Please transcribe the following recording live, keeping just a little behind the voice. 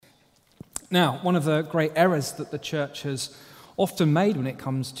Now, one of the great errors that the church has often made when it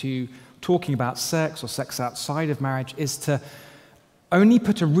comes to talking about sex or sex outside of marriage is to only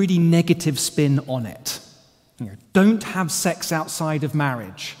put a really negative spin on it. Don't have sex outside of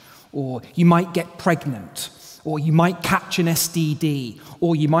marriage, or you might get pregnant, or you might catch an STD,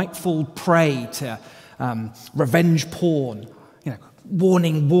 or you might fall prey to revenge porn.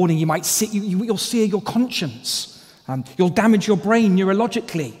 Warning, you might you'll sear your conscience. You'll damage your brain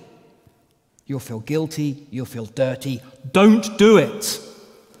neurologically. You'll feel guilty, you'll feel dirty. Don't do it.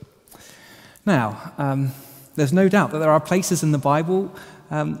 Now, there's no doubt that there are places in the Bible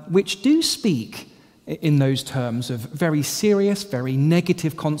which do speak in those terms of very serious, very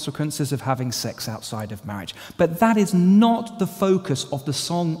negative consequences of having sex outside of marriage. But that is not the focus of the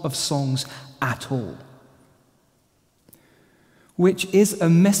Song of Songs at all, which is a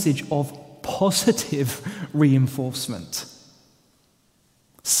message of positive reinforcement.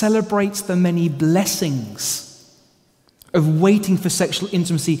 Celebrates the many blessings of waiting for sexual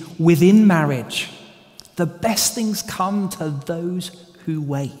intimacy within marriage. The best things come to those who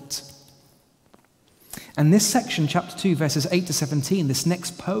wait. And this section, chapter 2, verses 8 to 17, this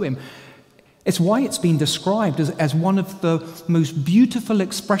next poem, it's why it's been described as one of the most beautiful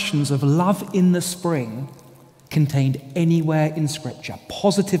expressions of love in the spring contained anywhere in Scripture.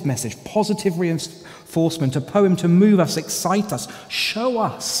 Positive message, positive reinforcement, a poem to move us, excite us, show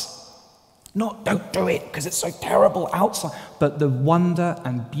us. Not don't do it because it's so terrible outside, but the wonder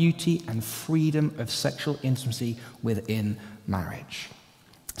and beauty and freedom of sexual intimacy within marriage.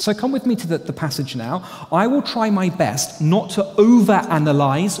 So come with me to the passage now. I will try my best not to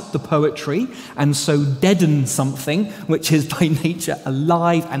overanalyze the poetry and so deaden something which is by nature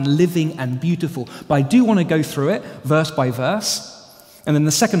alive and living and beautiful. But I do want to go through it verse by verse. And in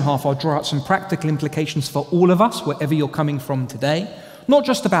the second half, I'll draw out some practical implications for all of us, wherever you're coming from today. Not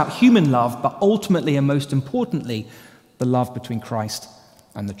just about human love, but ultimately and most importantly, the love between Christ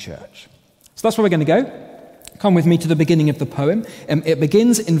and the church. So that's where we're going to go. Come with me to the beginning of the poem. It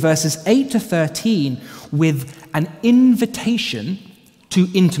begins in verses 8 to 13 with an invitation to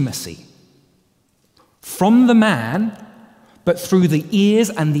intimacy. From the man, but through the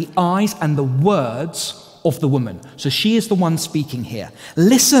ears and the eyes and the words of the woman. So she is the one speaking here.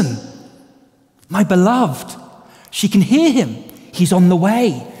 Listen, my beloved. She can hear him. He's on the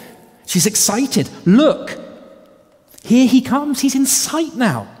way. She's excited. Look, here he comes. He's in sight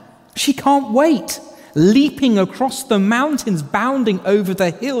now. She can't wait. Leaping across the mountains, bounding over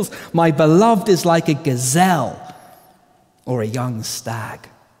the hills. My beloved is like a gazelle or a young stag.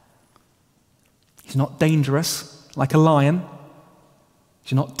 He's not dangerous like a lion.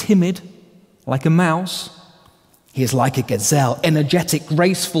 He's not timid like a mouse. He is like a gazelle, energetic,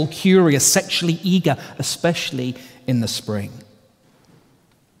 graceful, curious, sexually eager, especially in the spring.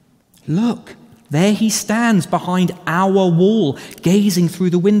 Look, there he stands behind our wall, gazing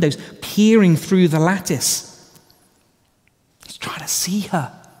through the windows, peering through the lattice. He's trying to see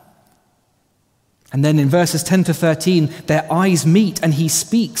her. And then in verses 10 to 13, their eyes meet and he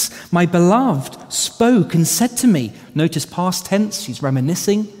speaks. My beloved spoke and said to me. Notice past tense, she's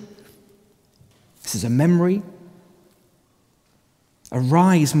reminiscing. This is a memory.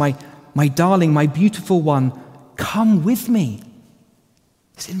 Arise, my darling, my beautiful one, come with me.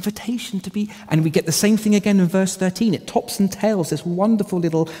 This invitation to be, and we get the same thing again in verse 13. It tops and tails this wonderful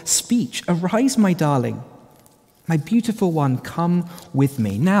little speech. Arise, my darling, my beautiful one, come with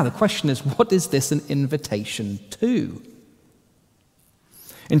me. Now the question is, what is this an invitation to?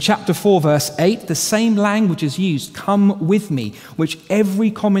 In chapter 4, verse 8, the same language is used, come with me, which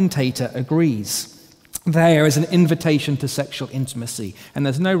every commentator agrees. There is an invitation to sexual intimacy, and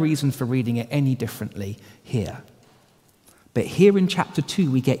there's no reason for reading it any differently here. But here in chapter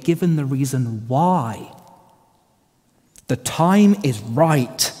 2, we get given the reason why. The time is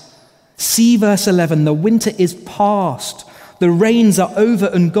right. See verse 11, the winter is past. The rains are over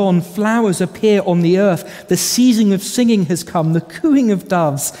and gone. Flowers appear on the earth. The season of singing has come. The cooing of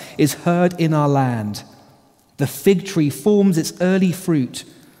doves is heard in our land. The fig tree forms its early fruit.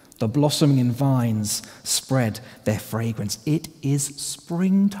 The blossoming vines spread their fragrance. It is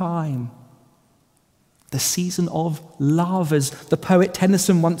springtime. The season of love, as the poet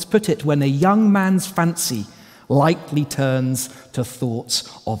Tennyson once put it, when a young man's fancy lightly turns to thoughts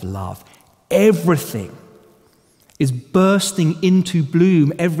of love. Everything is bursting into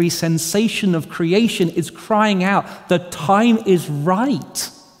bloom. Every sensation of creation is crying out, the time is right.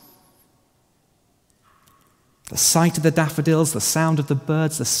 The sight of the daffodils, the sound of the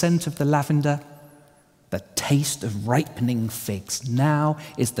birds, the scent of the lavender, the taste of ripening figs. Now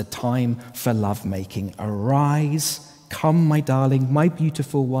is the time for lovemaking. Arise, come, my darling, my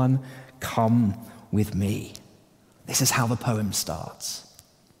beautiful one, come with me. This is how the poem starts.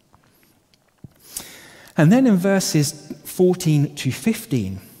 And then in verses 14 to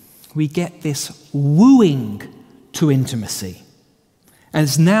 15, we get this wooing to intimacy.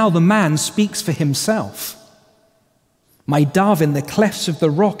 As now the man speaks for himself. My dove in the clefts of the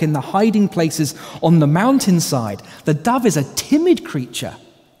rock, in the hiding places on the mountainside. The dove is a timid creature.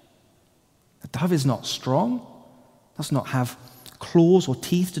 The dove is not strong, does not have claws or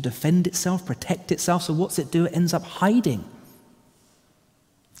teeth to defend itself, protect itself. So what's it do? It ends up hiding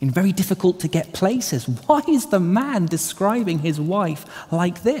in very difficult to get places. Why is the man describing his wife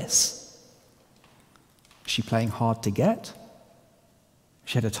like this? Is she playing hard to get?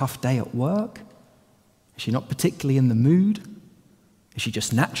 She had a tough day at work? Is she not particularly in the mood? Is she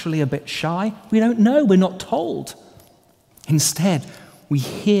just naturally a bit shy? We don't know, we're not told. Instead, we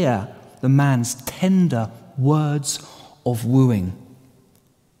hear the man's tender words of wooing.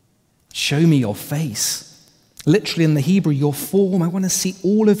 Show me your face. Literally in the Hebrew, your form. I want to see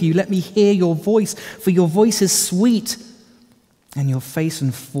all of you. Let me hear your voice, for your voice is sweet and your face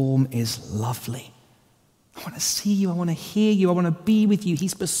and form is lovely. I want to see you. I want to hear you. I want to be with you.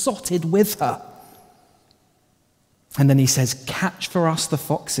 He's besotted with her. And then he says, catch for us the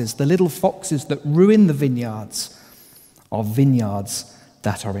foxes, the little foxes that ruin the vineyards, are vineyards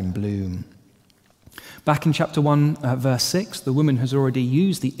that are in bloom. Back in chapter 1, verse 6, the woman has already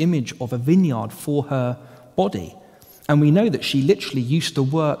used the image of a vineyard for her body. And we know that she literally used to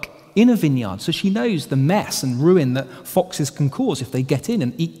work in a vineyard, so she knows the mess and ruin that foxes can cause if they get in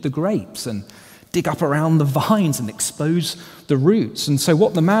and eat the grapes and dig up around the vines and expose the roots. And so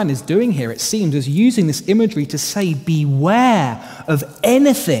what the man is doing here, it seems, is using this imagery to say, beware of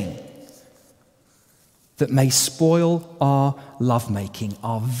anything that may spoil our lovemaking.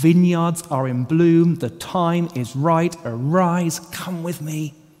 Our vineyards are in bloom. The time is right. Arise, come with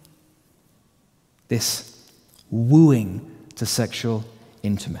me. This wooing to sexual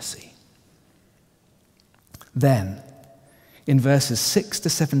intimacy. Then, in verses 6 to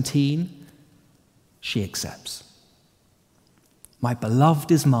 17, she accepts. My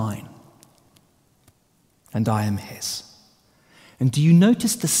beloved is mine, and I am his. And do you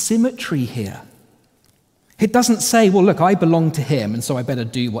notice the symmetry here? It doesn't say, well, look, I belong to him, and so I better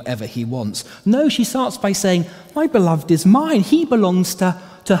do whatever he wants. No, she starts by saying, my beloved is mine. He belongs to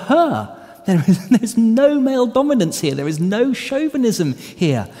her. There's no male dominance here. There is no chauvinism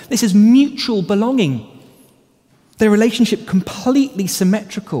here. This is mutual belonging. Their relationship completely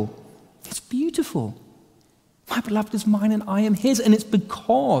symmetrical. It's beautiful. My beloved is mine and I am his. And it's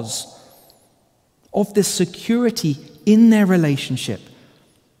because of this security in their relationship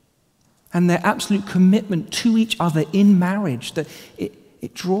and their absolute commitment to each other in marriage that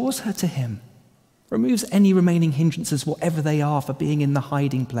it draws her to him, removes any remaining hindrances, whatever they are, for being in the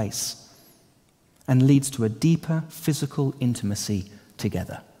hiding place, and leads to a deeper physical intimacy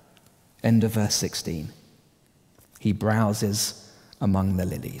together. End of verse 16. He browses among the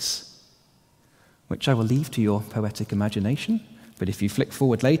lilies, which I will leave to your poetic imagination. But if you flick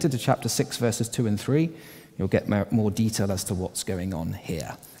forward later to chapter 6, verses 2 and 3, you'll get more detail as to what's going on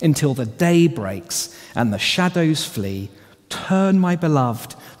here. Until the day breaks and the shadows flee, turn, my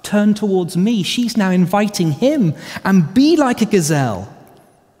beloved, turn towards me. She's now inviting him, and be like a gazelle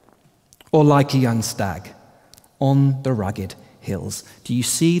or like a young stag on the rugged hills. Do you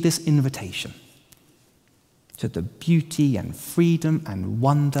see this invitation to the beauty and freedom and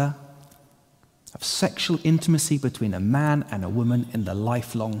wonder of sexual intimacy between a man and a woman in the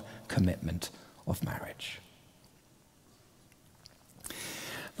lifelong commitment of marriage?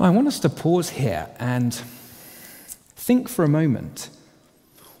 Now, I want us to pause here and think for a moment.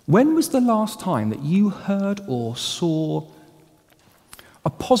 When was the last time that you heard or saw a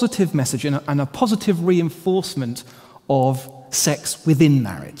positive message and a positive reinforcement of sex within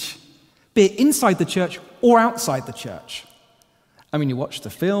marriage, be it inside the church or outside the church? I mean, you watch the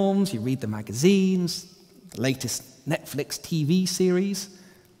films, you read the magazines, the latest Netflix TV series,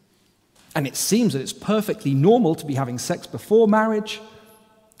 and it seems that it's perfectly normal to be having sex before marriage,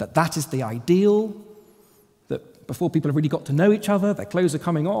 that is the ideal, that before people have really got to know each other, their clothes are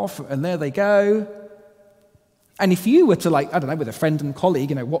coming off, and there they go. And if you were to, with a friend and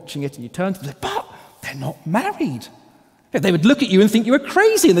colleague, watching it, and you turn to them and say, but they're not married. They would look at you and think you were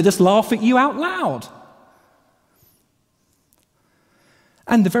crazy, and they'd just laugh at you out loud.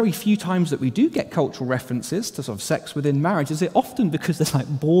 And the very few times that we do get cultural references to sort of sex within marriage, is it often because there's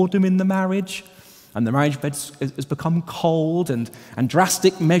boredom in the marriage, and the marriage bed has become cold, and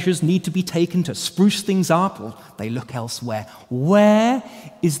drastic measures need to be taken to spruce things up, or they look elsewhere. Where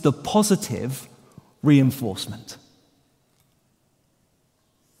is the positive reinforcement?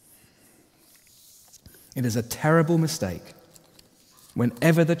 It is a terrible mistake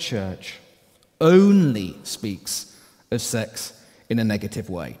whenever the church only speaks of sex in a negative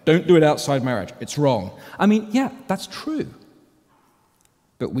way. Don't do it outside marriage. It's wrong. I mean, yeah, that's true.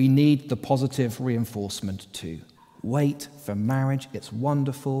 But we need the positive reinforcement too. Wait for marriage. It's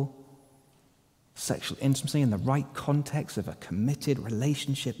wonderful. Sexual intimacy in the right context of a committed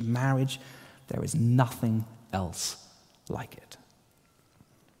relationship, marriage, there is nothing else like it.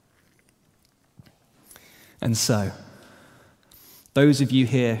 And so, those of you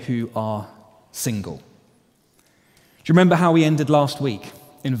here who are single, do you remember how we ended last week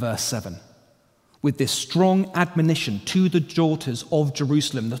in verse 7? With this strong admonition to the daughters of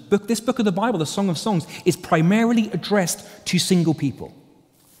Jerusalem. This book of the Bible, the Song of Songs, is primarily addressed to single people.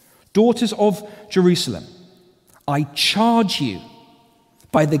 Daughters of Jerusalem, I charge you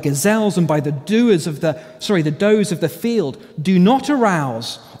by the gazelles and by the does of the field, do not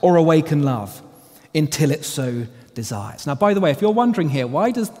arouse or awaken love until it so desires. Now, by the way, if you're wondering here,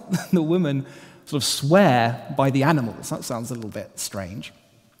 why does the woman sort of swear by the animals? That sounds a little bit strange.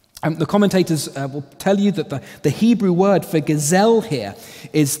 The commentators will tell you that the Hebrew word for gazelle here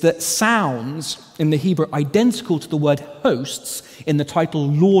is that sounds in the Hebrew identical to the word hosts in the title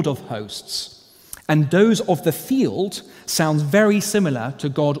Lord of Hosts. And those of the field sounds very similar to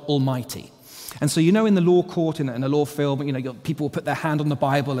God Almighty. And so, in the law court, in a law film, people will put their hand on the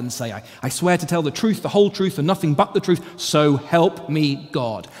Bible and say, I swear to tell the truth, the whole truth, and nothing but the truth, so help me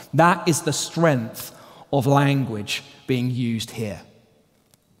God. That is the strength of language being used here.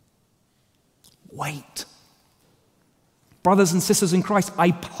 Wait. Brothers and sisters in Christ,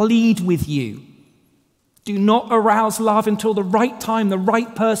 I plead with you. Do not arouse love until the right time, the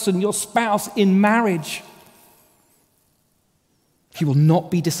right person, your spouse in marriage. You will not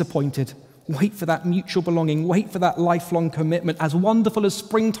be disappointed. Wait for that mutual belonging. Wait for that lifelong commitment. As wonderful as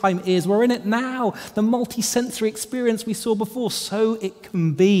springtime is, we're in it now. The multi-sensory experience we saw before, so it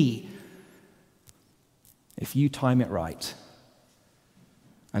can be. If you time it right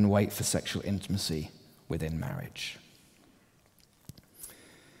and wait for sexual intimacy within marriage.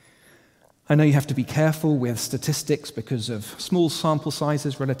 I know you have to be careful with statistics because of small sample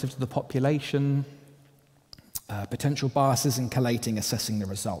sizes relative to the population, potential biases in collating, assessing the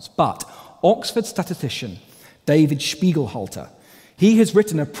results. But Oxford statistician David Spiegelhalter, he has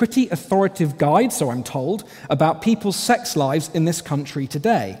written a pretty authoritative guide, so I'm told, about people's sex lives in this country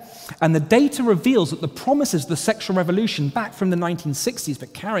today. And the data reveals that the promises of the sexual revolution back from the 1960s,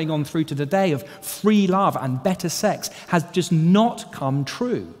 but carrying on through to today, of free love and better sex, has just not come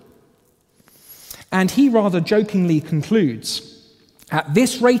true. And he rather jokingly concludes, at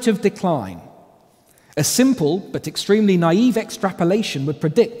this rate of decline, a simple but extremely naive extrapolation would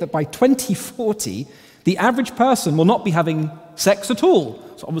predict that by 2040, the average person will not be having sex at all.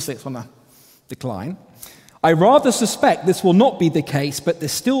 So obviously it's on a decline. I rather suspect this will not be the case, but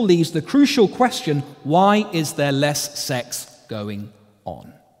this still leaves the crucial question, why is there less sex going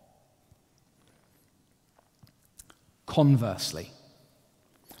on? Conversely,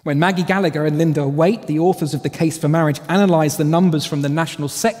 when Maggie Gallagher and Linda Waite, the authors of The Case for Marriage, analysed the numbers from the National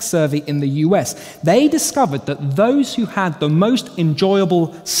Sex Survey in the US, they discovered that those who had the most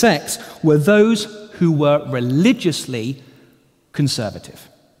enjoyable sex were those who were religiously conservative,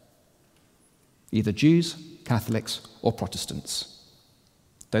 either Jews, Catholics, or Protestants.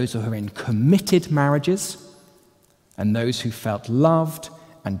 Those who are in committed marriages and those who felt loved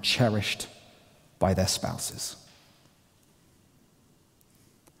and cherished by their spouses.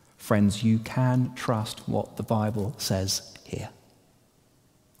 Friends, you can trust what the Bible says here.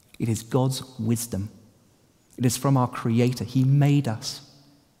 It is God's wisdom. It is from our Creator. He made us.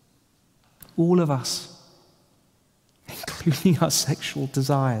 All of us, including our sexual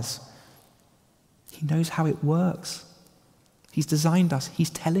desires. He knows how it works. He's designed us.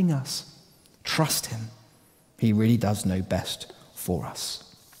 He's telling us. Trust Him. He really does know best for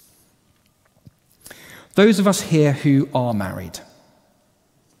us. Those of us here who are married,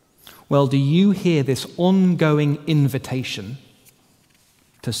 well, do you hear this ongoing invitation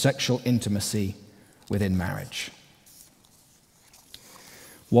to sexual intimacy within marriage?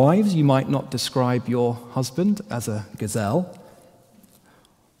 Wives, you might not describe your husband as a gazelle,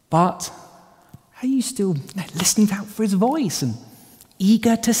 but are you still listening out for his voice and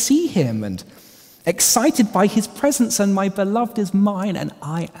eager to see him and excited by his presence, and my beloved is mine and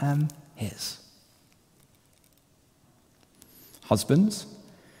I am his? Husbands,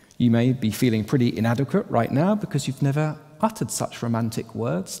 you may be feeling pretty inadequate right now because you've never uttered such romantic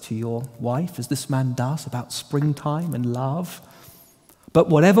words to your wife as this man does about springtime and love. But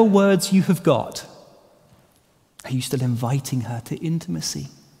whatever words you have got, are you still inviting her to intimacy?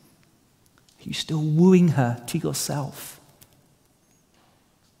 Are you still wooing her to yourself?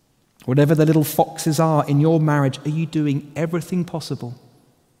 Whatever the little foxes are in your marriage, are you doing everything possible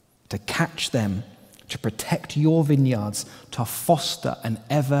to catch them, to protect your vineyards, to foster an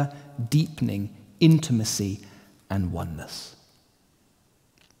ever-deepening intimacy and oneness?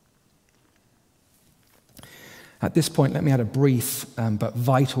 At this point, let me add a brief but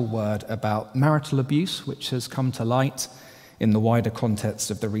vital word about marital abuse, which has come to light in the wider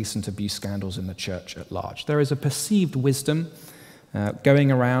context of the recent abuse scandals in the church at large. There is a perceived wisdom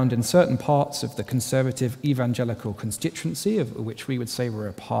going around in certain parts of the conservative evangelical constituency, of which we would say we're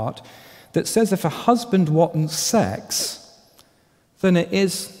a part, that says if a husband wants sex, then it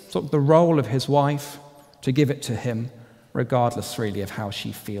is sort of the role of his wife to give it to him, regardless really of how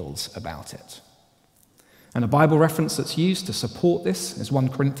she feels about it. And a Bible reference that's used to support this is 1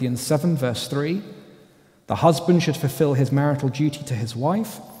 Corinthians 7, verse 3. The husband should fulfill his marital duty to his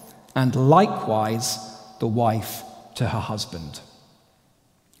wife, and likewise the wife to her husband.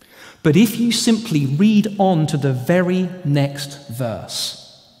 But if you simply read on to the very next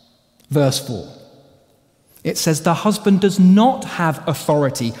verse, verse 4, it says, the husband does not have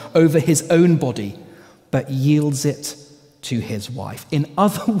authority over his own body, but yields it to his wife. In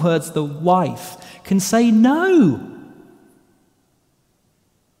other words, the wife can say no.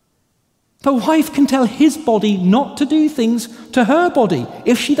 The wife can tell his body not to do things to her body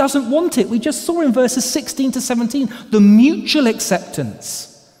if she doesn't want it. We just saw in verses 16 to 17 the mutual acceptance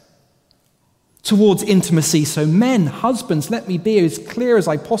towards intimacy. So men, husbands, let me be as clear as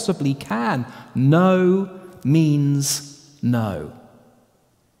I possibly can. No means no.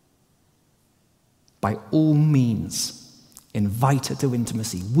 By all means, invite her to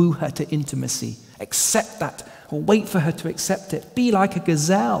intimacy, woo her to intimacy, accept that, or wait for her to accept it. Be like a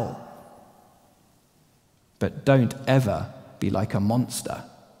gazelle. But don't ever be like a monster,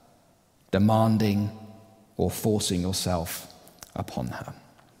 demanding or forcing yourself upon her.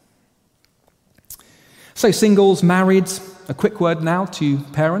 So singles, marrieds, a quick word now to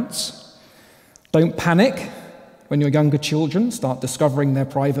parents. Don't panic when your younger children start discovering their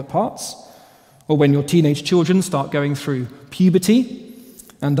private parts, or when your teenage children start going through puberty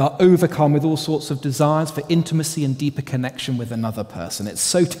and are overcome with all sorts of desires for intimacy and deeper connection with another person. It's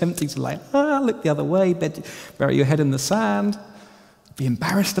so tempting to look the other way, bury your head in the sand, be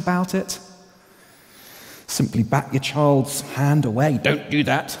embarrassed about it. Simply back your child's hand away. Don't do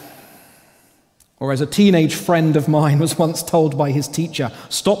that. Or as a teenage friend of mine was once told by his teacher,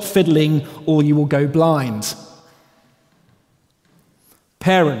 stop fiddling or you will go blind.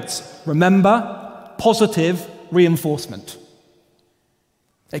 Parents, remember, positive reinforcement.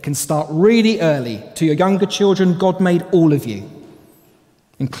 It can start really early. To your younger children, God made all of you,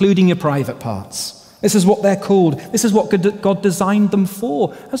 including your private parts. This is what they're called. This is what God designed them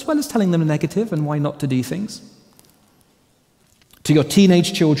for, as well as telling them negative and why not to do things. To your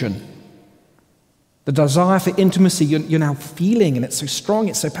teenage children, the desire for intimacy you're now feeling, and it's so strong,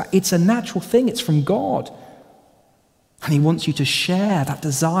 it's a natural thing, it's from God. And he wants you to share that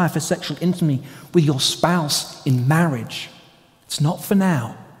desire for sexual intimacy with your spouse in marriage. It's not for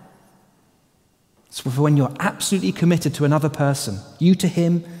now. It's for when you're absolutely committed to another person. You to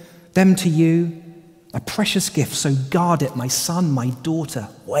him, them to you. A precious gift, so guard it, my son, my daughter.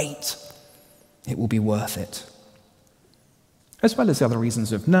 Wait. It will be worth it. As well as the other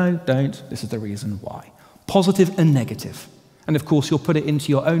reasons of no, don't, this is the reason why. Positive and negative. And of course, you'll put it into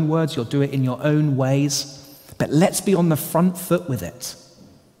your own words, you'll do it in your own ways. But let's be on the front foot with it.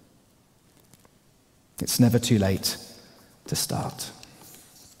 It's never too late to start.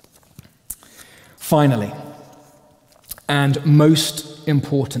 Finally, and most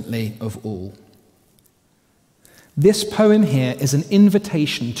importantly of all, this poem here is an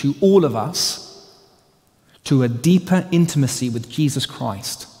invitation to all of us to a deeper intimacy with Jesus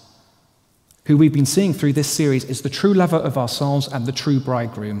Christ, who we've been seeing through this series is the true lover of our souls and the true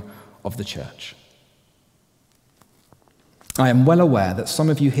bridegroom of the church. I am well aware that some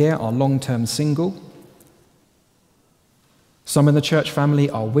of you here are long-term single. Some in the church family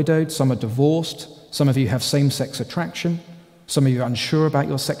are widowed, some are divorced, some of you have same-sex attraction, some of you are unsure about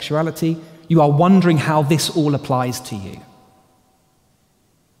your sexuality. You are wondering how this all applies to you.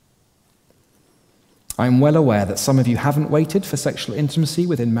 I am well aware that some of you haven't waited for sexual intimacy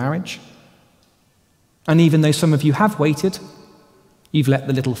within marriage. And even though some of you have waited, you've let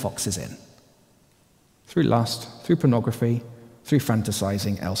the little foxes in. Through lust, through pornography, through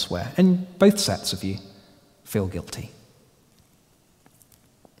fantasizing elsewhere. And both sets of you feel guilty.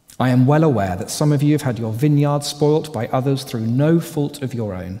 I am well aware that some of you have had your vineyard spoilt by others through no fault of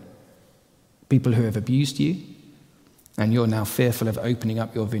your own. People who have abused you, and you're now fearful of opening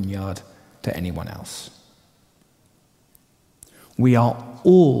up your vineyard to anyone else. We are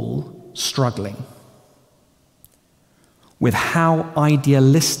all struggling with how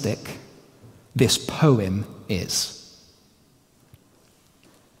idealistic this poem is.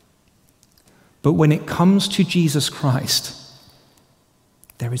 But when it comes to Jesus Christ,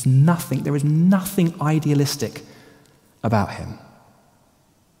 there is nothing idealistic about him.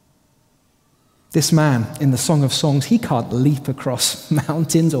 This man in the Song of Songs, he can't leap across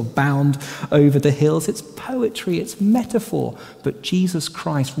mountains or bound over the hills. It's poetry, it's metaphor. But Jesus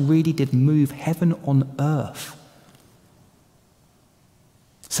Christ really did move heaven on earth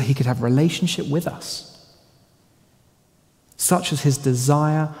so he could have a relationship with us. Such as his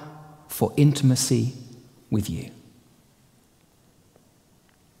desire for intimacy with you.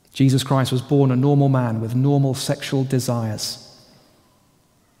 Jesus Christ was born a normal man with normal sexual desires.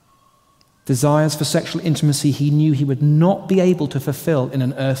 Desires for sexual intimacy he knew he would not be able to fulfill in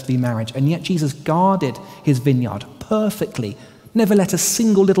an earthly marriage. And yet Jesus guarded his vineyard perfectly, never let a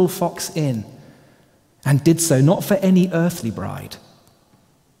single little fox in, and did so not for any earthly bride,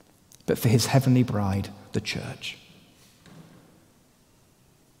 but for his heavenly bride, the church.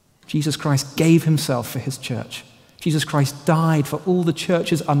 Jesus Christ gave himself for his church. Jesus Christ died for all the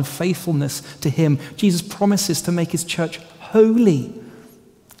church's unfaithfulness to him. Jesus promises to make his church holy,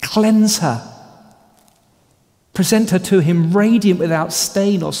 cleanse her, present her to him radiant without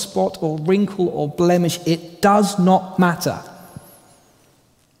stain or spot or wrinkle or blemish. It does not matter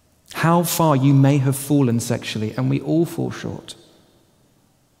how far you may have fallen sexually, and we all fall short.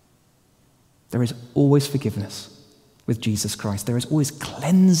 There is always forgiveness with Jesus Christ. There is always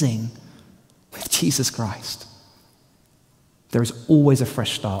cleansing with Jesus Christ. There is always a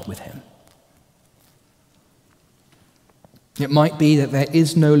fresh start with him. It might be that there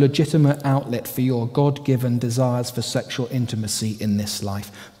is no legitimate outlet for your God-given desires for sexual intimacy in this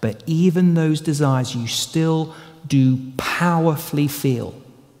life, but even those desires you still do powerfully feel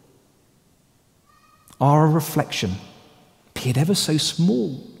are a reflection, be it ever so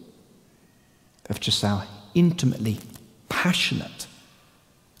small, of just how intimately passionate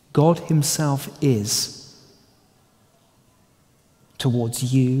God himself is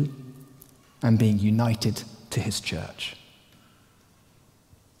towards you and being united to his church.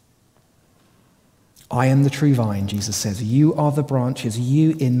 I am the true vine, Jesus says. You are the branches,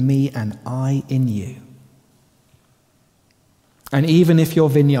 you in me and I in you. And even if your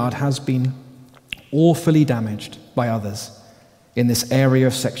vineyard has been awfully damaged by others in this area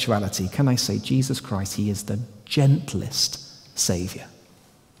of sexuality, can I say, Jesus Christ, he is the gentlest Savior.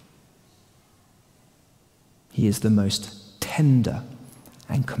 He is the most tender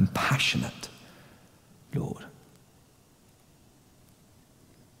and compassionate Lord.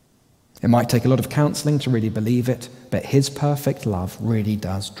 It might take a lot of counseling to really believe it, but his perfect love really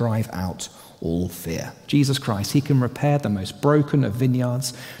does drive out all fear. Jesus Christ, he can repair the most broken of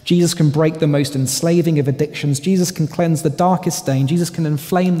vineyards. Jesus can break the most enslaving of addictions. Jesus can cleanse the darkest stain. Jesus can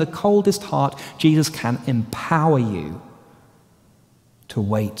inflame the coldest heart. Jesus can empower you to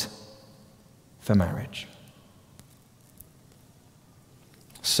wait for marriage.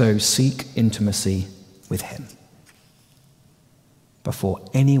 So seek intimacy with him before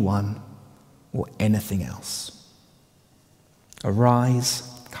anyone or anything else. Arise,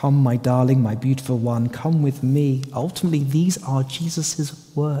 come, my darling, my beautiful one, come with me. Ultimately, these are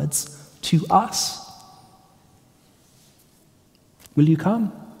Jesus' words to us. Will you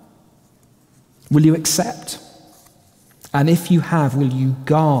come? Will you accept? And if you have, will you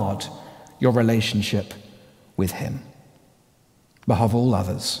guard your relationship with him above all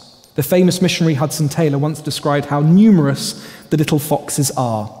others? The famous missionary Hudson Taylor once described how numerous the little foxes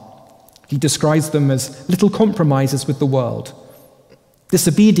are. He describes them as little compromises with the world,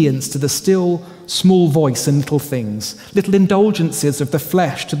 disobedience to the still small voice in little things, little indulgences of the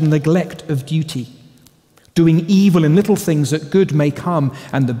flesh to the neglect of duty, doing evil in little things that good may come,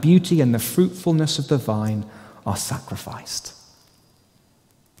 and the beauty and the fruitfulness of the vine are sacrificed.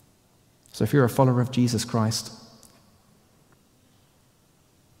 So if you're a follower of Jesus Christ,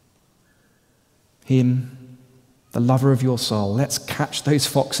 him, the lover of your soul, let's catch those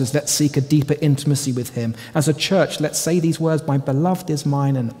foxes. Let's seek a deeper intimacy with him. As a church, let's say these words, my beloved is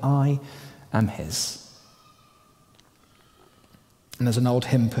mine and I am his. And as an old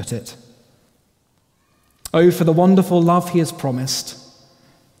hymn put it, oh, for the wonderful love he has promised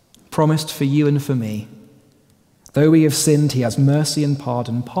for you and for me. Though we have sinned, he has mercy and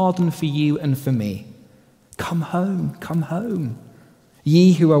pardon for you and for me. Come home, come home.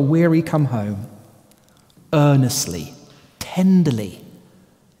 Ye who are weary, come home. Earnestly, tenderly,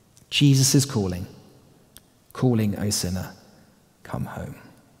 Jesus is calling, O sinner, come home.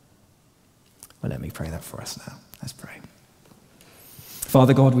 Well, let me pray that for us now. Let's pray.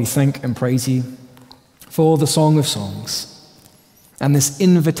 Father God, we thank and praise you for the Song of Songs and this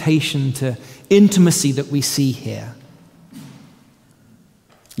invitation to intimacy that we see here.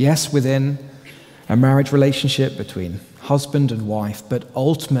 Yes, within a marriage relationship between husband and wife, but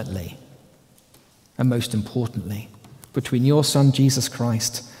ultimately, and most importantly, between your Son, Jesus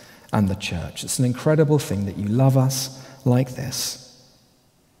Christ, and the church. It's an incredible thing that you love us like this.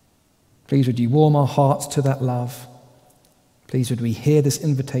 Please would you warm our hearts to that love. Please would we hear this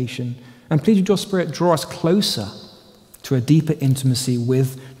invitation. And please would your Spirit draw us closer to a deeper intimacy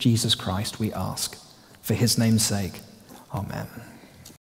with Jesus Christ, we ask. For his name's sake, amen.